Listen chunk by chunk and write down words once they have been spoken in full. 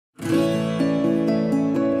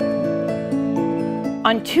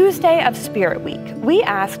On Tuesday of Spirit Week, we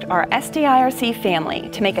asked our SDIRC family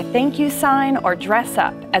to make a thank you sign or dress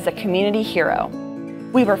up as a community hero.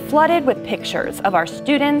 We were flooded with pictures of our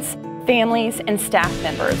students, families, and staff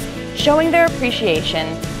members showing their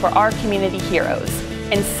appreciation for our community heroes,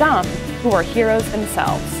 and some who are heroes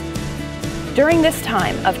themselves. During this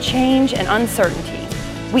time of change and uncertainty,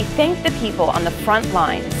 we thank the people on the front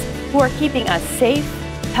lines who are keeping us safe,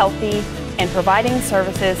 healthy, and providing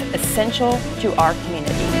services essential to our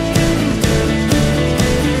community.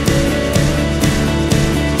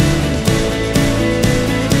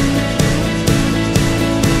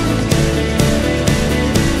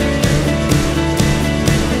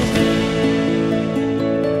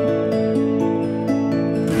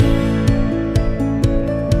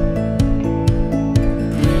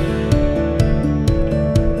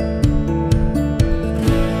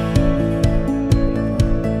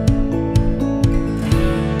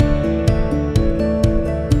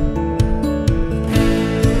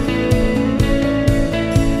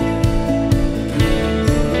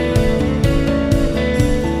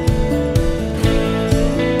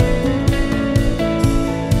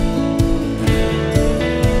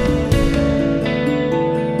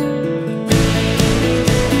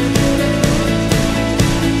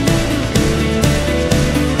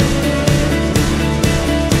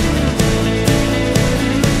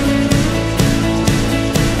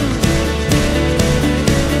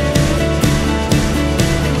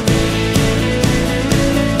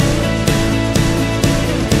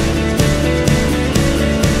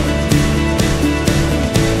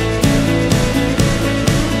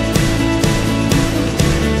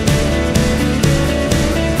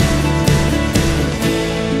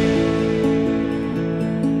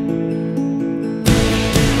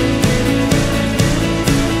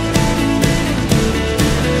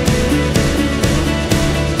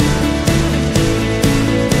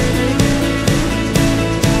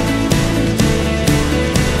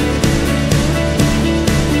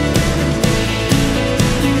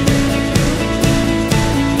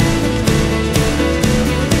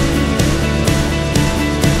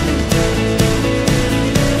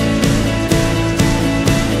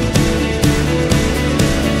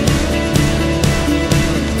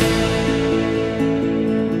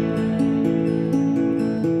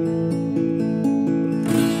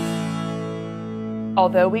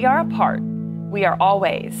 Although we are apart, we are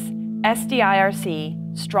always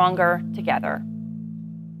SDIRC, stronger together.